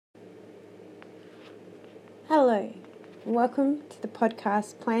Hello, welcome to the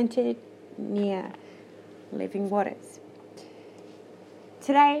podcast Planted Near Living Waters.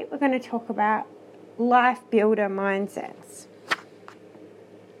 Today we're going to talk about life builder mindsets.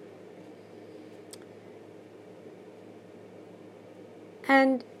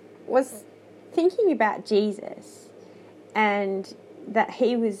 And was thinking about Jesus and that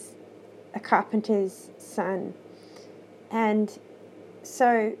he was a carpenter's son. And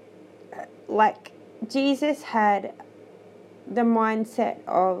so, Jesus had the mindset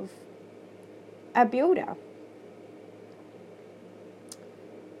of a builder.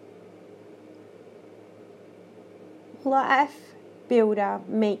 Life builder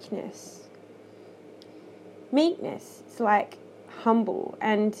meekness. Meekness is like humble,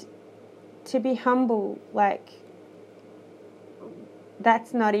 and to be humble,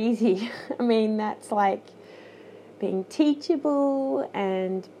 that's not easy. I mean, that's like being teachable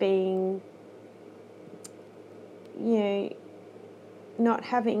and being, not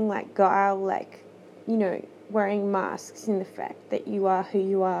having guile, wearing masks in the fact that you are who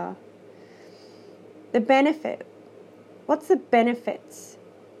you are. The benefit. What's the benefits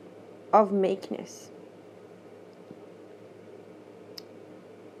of meekness?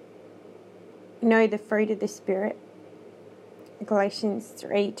 Know the fruit of the Spirit. Galatians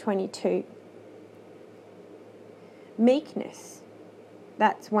 3:22. Meekness.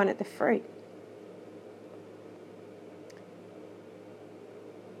 That's one of the fruit.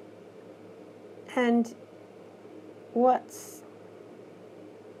 And what's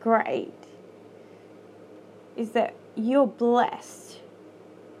great is that you're blessed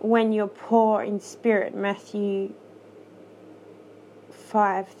when you're poor in spirit. Matthew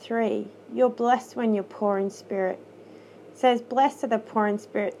 5:3. You're blessed when you're poor in spirit. It says, "Blessed are the poor in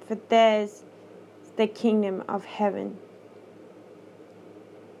spirit, for theirs is the kingdom of heaven."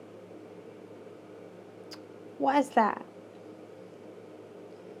 Why is that?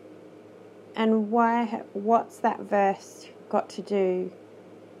 And what's that verse got to do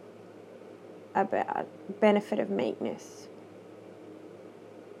about benefit of meekness?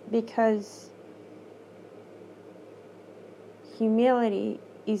 Because humility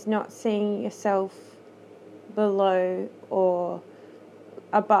is not seeing yourself below or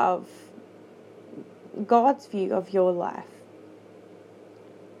above God's view of your life.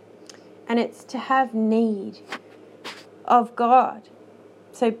 And it's to have need of God.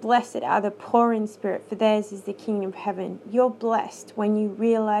 So blessed are the poor in spirit, for theirs is the kingdom of heaven. You're blessed when you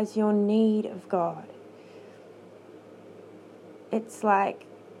realize your need of God. It's like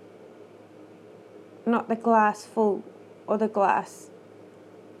not the glass full or the glass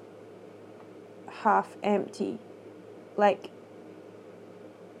half empty, like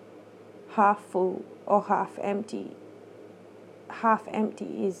half full or half empty. Half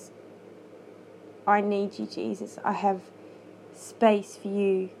empty is, I need you, Jesus. I have space for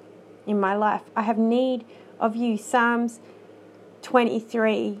you in my life. I have need of you. Psalms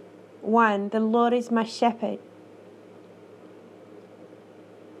 23:1. The Lord is my shepherd.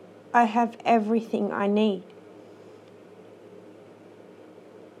 I have everything I need.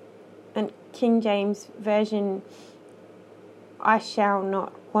 And King James Version, I shall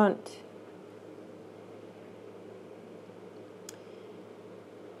not want.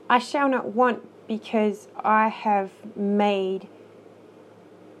 I shall not want because I have made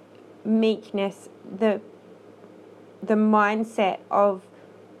meekness the mindset of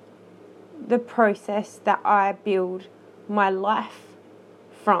the process that I build my life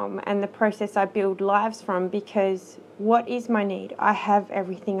from and the process I build lives from. Because what is my need? I have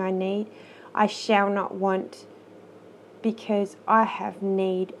everything I need. I shall not want because I have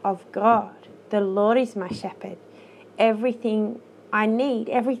need of God. The Lord is my shepherd. Everything I need,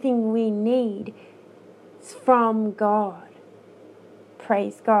 everything we need is from God.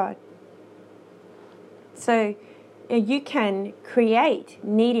 Praise God. So you can create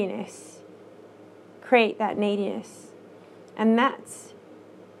neediness. Create that neediness. And that's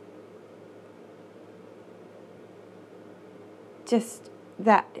just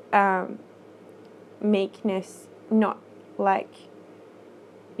that meekness, not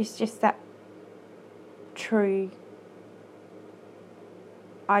it's just that true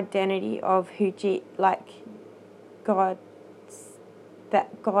identity of who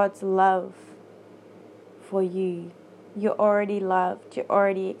God's love for you. You're already loved. You're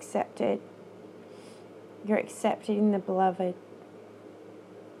already accepted. You're accepted in the beloved.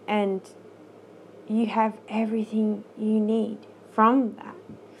 And you have everything you need from that.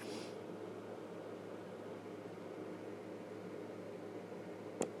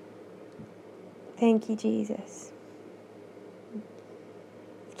 Thank you, Jesus.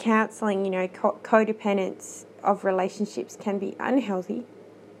 Counseling, codependence, of relationships can be unhealthy.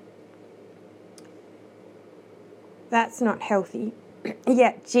 That's not healthy.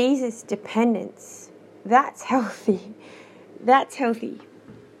 Yet Jesus' dependence, that's healthy. That's healthy.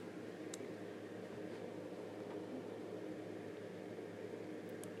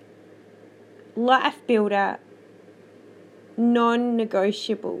 Life builder,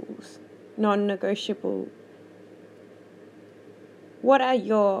 non-negotiables. Non-negotiable. What are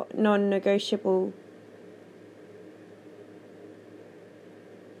your non-negotiable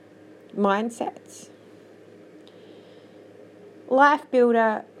mindsets? Life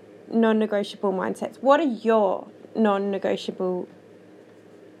builder, non-negotiable mindsets. What are your non-negotiable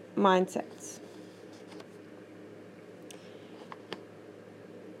mindsets?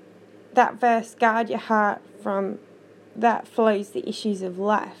 That verse, guard your heart, from that flows the issues of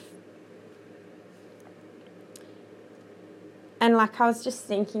life. And like I was just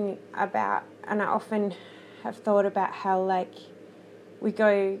thinking about, and I often have thought about how like we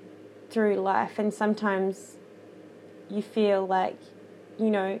go through life and sometimes you feel like, you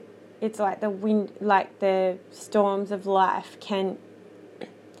know, it's like the wind, like the storms of life can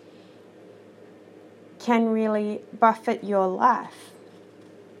really buffet your life.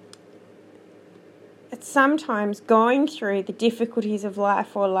 It's sometimes going through the difficulties of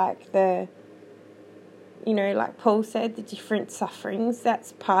life, or like the, you know, like Paul said, the different sufferings,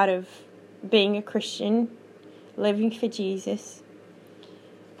 that's part of being a Christian, living for Jesus.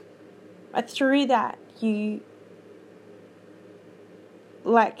 But through that, you,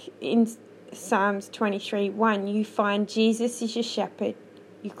 like in Psalms 23:1, you find Jesus is your shepherd.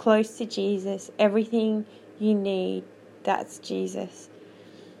 You're close to Jesus. Everything you need, that's Jesus.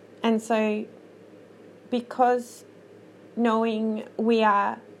 And so, because knowing we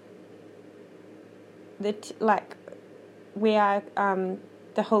are the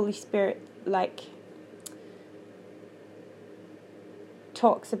Holy Spirit, like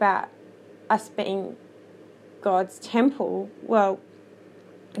talks about us being God's temple. Well,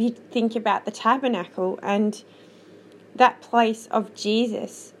 you think about the tabernacle and that place of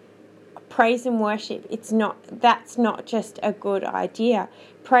Jesus, praise and worship. That's not just a good idea.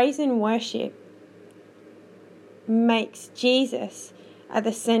 Praise and worship makes Jesus at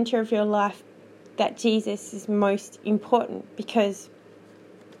the center of your life, that Jesus is most important, because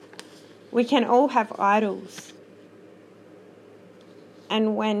we can all have idols.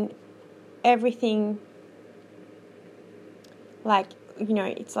 And when everything, like, you know,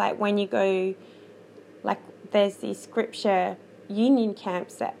 it's like when you go, like there's these scripture union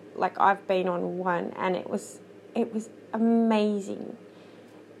camps that, like, I've been on one, and it was amazing.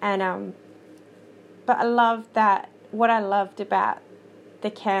 And but I love that. What I loved about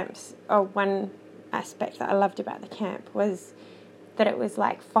the camps, or one aspect that I loved about the camp, was that it was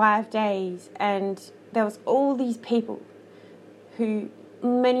like 5 days, and there was all these people who,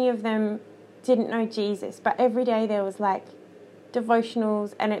 many of them didn't know Jesus, but every day there was like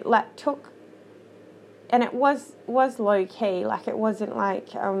devotionals, and it like took, and it was low key, like it wasn't like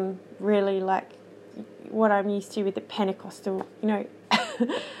really like what I'm used to with the Pentecostal, you know,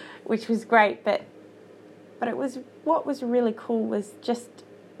 which was great, but it was, what was really cool was just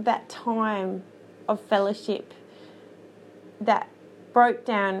that time of fellowship that broke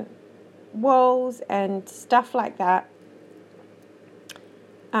down walls and stuff like that.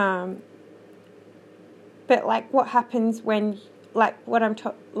 But like what happens when, like what I'm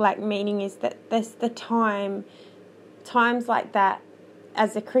meaning is that there's the times like that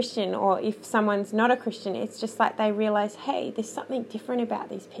as a Christian, or if someone's not a Christian, it's just like they realize, hey, there's something different about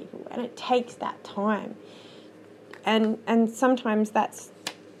these people, and it takes that time. And sometimes that's,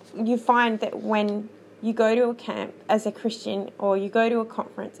 you find that when you go to a camp as a Christian, or you go to a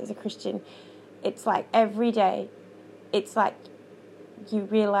conference as a Christian, it's like every day, it's like you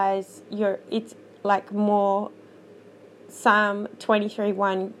realize it's like more, Psalm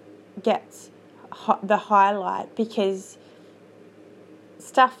 23:1 gets the highlight, because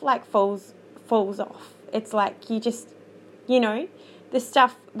stuff like falls off. It's like you just, you know,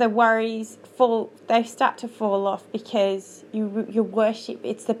 the worries they start to fall off, because you worship.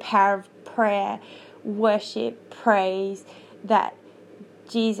 It's the power of prayer, worship, praise, that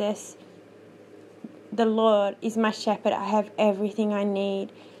Jesus, the Lord, is my shepherd. I have everything I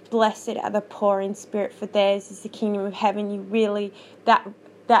need. Blessed are the poor in spirit, for theirs is the kingdom of heaven. You really,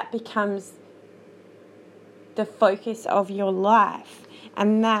 that becomes the focus of your life,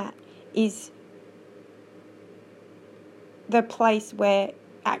 and that is the place where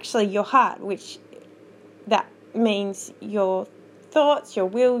actually your heart, which that means your thoughts, your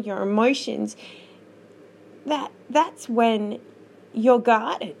will, your emotions, that's when you're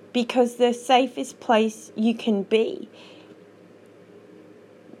guarded, because the safest place you can be,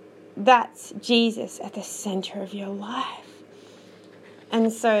 that's Jesus at the center of your life.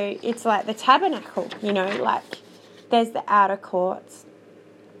 And so it's like the tabernacle, like there's the outer courts,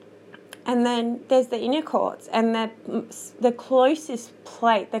 and then there's the inner courts, and the closest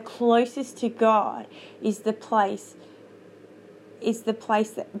place, the closest to God is the place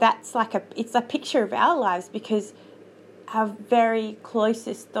that's like it's a picture of our lives, because our very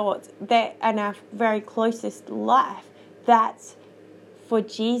closest thoughts and our very closest life, that's for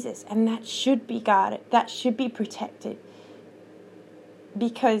Jesus, and that should be guarded, that should be protected,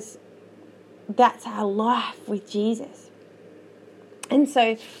 because that's our life with Jesus. And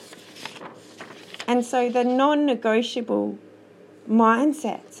so the non-negotiable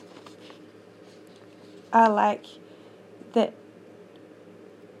mindsets are like that,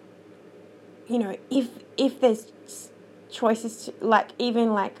 if there's choices to, like,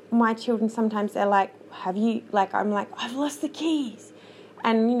 even like my children, sometimes they're like, have you, like, I'm like, I've lost the keys,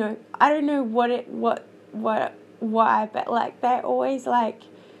 and I don't know why, but like they're always like,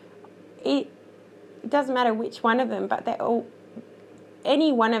 it doesn't matter which one of them, but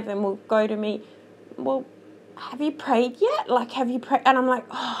any one of them will go to me, well, have you prayed yet? Like, have you prayed? And I'm like,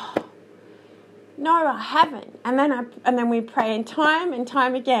 oh, no, I haven't. And then we pray, and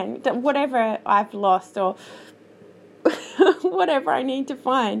time again, whatever I've lost or whatever I need to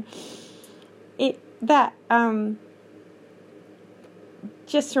find,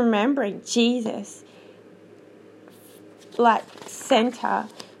 just remembering Jesus, like, center,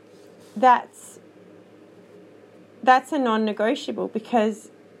 that's a non-negotiable, because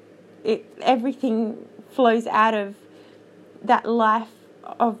everything flows out of that life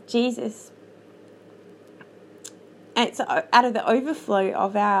of Jesus. And it's out of the overflow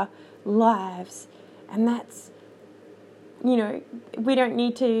of our lives. And that's, we don't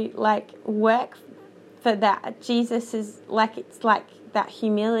need to, like, work for that. Jesus is like, it's like that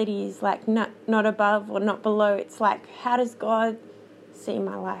humility is like not above or not below. It's like, how does God see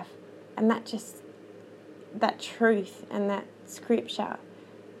my life? And that truth and that scripture,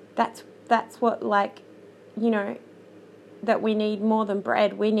 that's what, like, that we need more than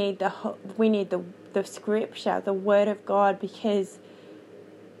bread. We need the scripture, the word of God, because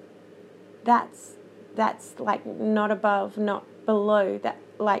that's like not above, not below. That,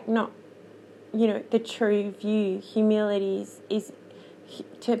 like, not, the true view. Humility is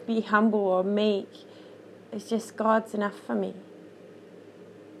to be humble or meek. It's just, God's enough for me.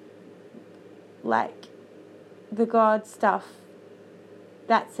 Like, the God stuff,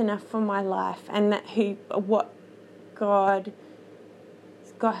 that's enough for my life, and that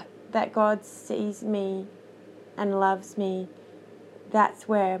God sees me and loves me. That's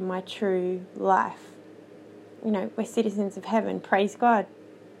where my true life, we're citizens of heaven, praise God.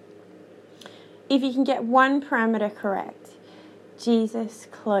 If you can get one parameter correct, Jesus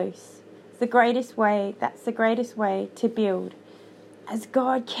close, that's the greatest way to build, as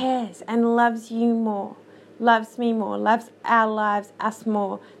God cares and loves you more, loves me more, loves our lives, us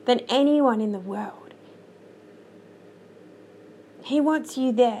more than anyone in the world. He wants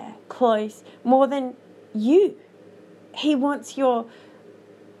you there, close, more than you. He wants your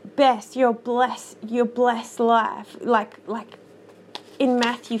best, your blessed life, like in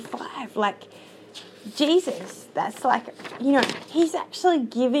Matthew 5, like Jesus, that's like, he's actually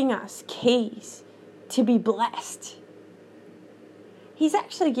giving us keys to be blessed. He's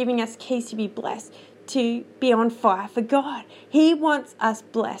actually giving us keys to be blessed, to be on fire for God. He wants us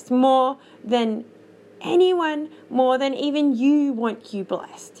blessed more than anyone, more than even you want you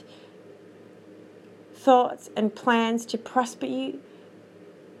blessed. Thoughts and plans to prosper you.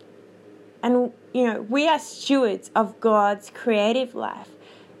 And, we are stewards of God's creative life.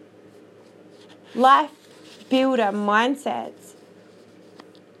 Life builder mindsets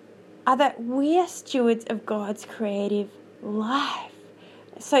are that we are stewards of God's creative life.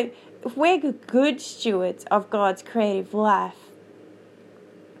 So if we're good stewards of God's creative life,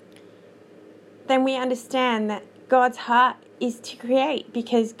 then we understand that God's heart is to create,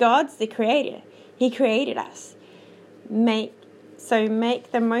 because God's the creator. He created us. Make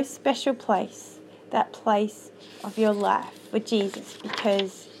the most special place, that place of your life, for Jesus,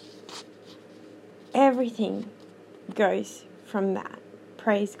 because everything goes from that.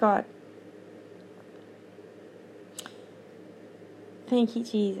 Praise God. Thank you,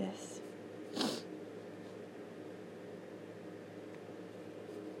 Jesus.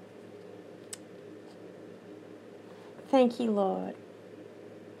 Thank you, Lord.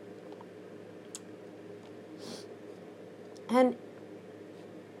 And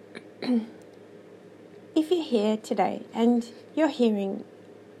if if you're here today and you're hearing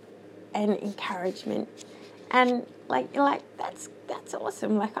an encouragement, and like that's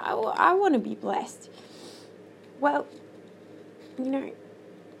awesome. Like I want to be blessed. Well,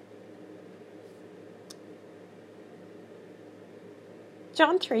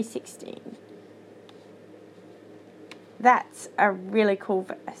 John 3:16. That's a really cool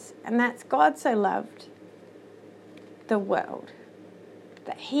verse, and that's God so loved the world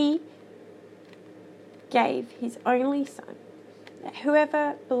that He gave His only Son, that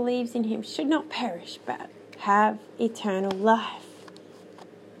whoever believes in Him should not perish but have eternal life.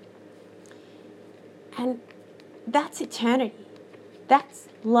 And that's eternity. That's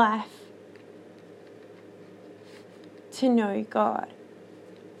life to know God.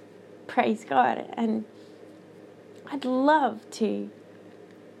 Praise God. And I'd love to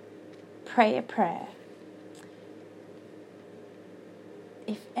pray a prayer.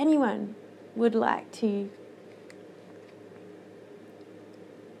 If anyone would like to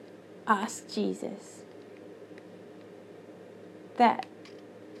ask Jesus that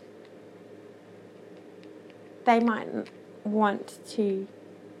they might want to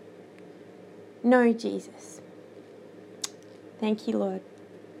know Jesus. Thank you, Lord.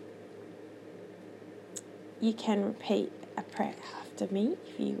 You can repeat a prayer after me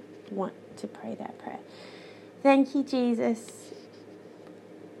if you want to pray that prayer. Thank you, Jesus.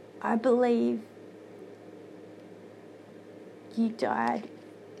 I believe you died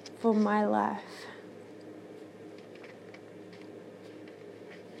for my life.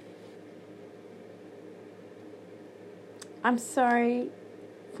 I'm sorry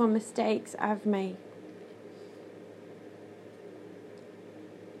for mistakes I've made.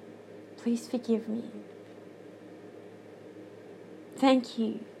 Please forgive me. Thank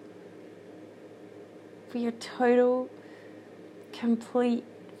you for your total, complete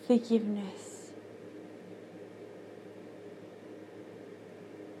forgiveness.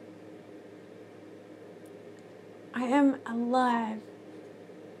 I am alive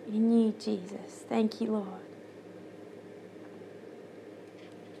in you, Jesus. Thank you, Lord.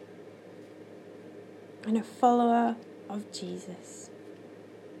 And a follower of Jesus.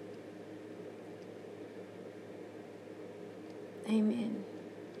 Amen.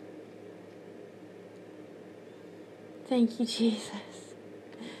 Thank you, Jesus.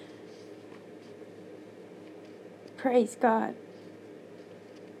 Praise God.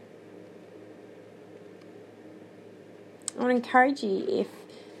 I want to encourage you, if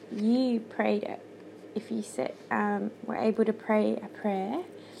you prayed it, if you were able to pray a prayer,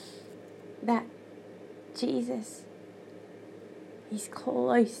 that Jesus is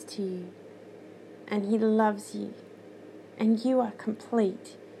close to you and He loves you and you are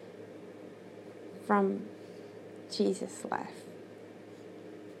complete from Jesus' life.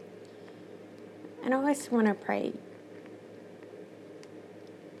 And I always want to pray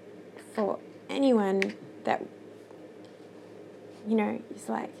for anyone that, is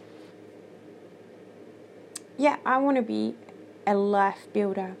like, yeah, I want to be a life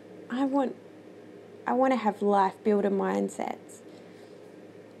builder. I want to have life builder mindsets.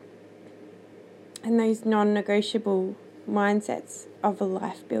 And those non-negotiable mindsets of a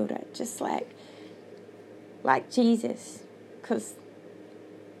life builder, just like Jesus, because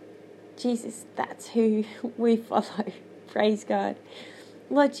Jesus, that's who we follow. Praise God.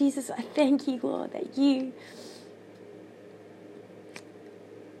 Lord Jesus, I thank you, Lord, that you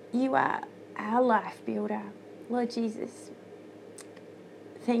are our life builder. Lord Jesus,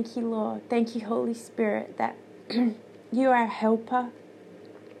 thank you, Lord. Thank you, Holy Spirit, that you are a helper,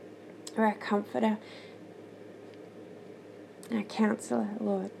 or a comforter, our counselor,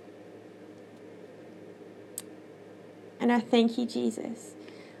 Lord. And I thank you, Jesus,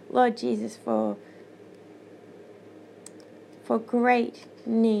 Lord Jesus, for great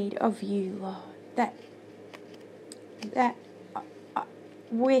need of you, Lord, that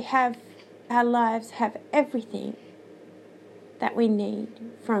we have, our lives have everything that we need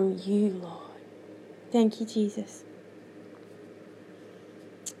from you, Lord. Thank you, Jesus.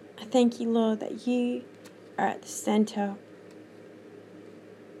 I thank you, Lord, that you are at the center.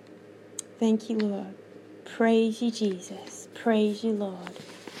 Thank you, Lord. Praise you, Jesus. Praise you, Lord.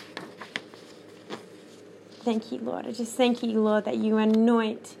 Thank you, Lord. I just thank you, Lord, that you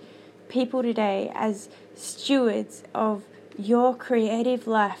anoint people today as stewards of your creative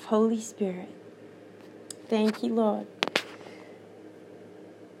life, Holy Spirit. Thank you, Lord.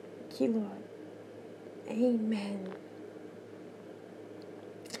 Thank you, Lord. Amen.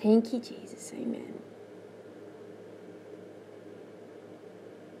 Thank you, Jesus. Amen.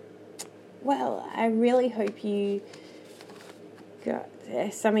 Well, I really hope you got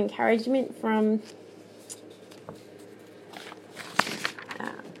some encouragement from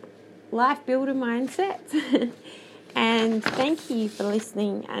life builder mindset. And thank you for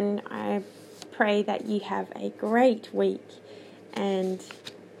listening, and I pray that you have a great week and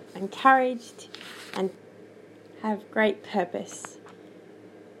encouraged and have great purpose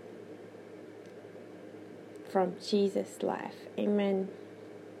from Jesus' life. Amen.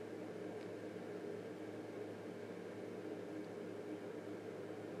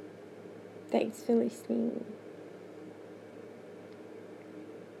 Thanks for listening.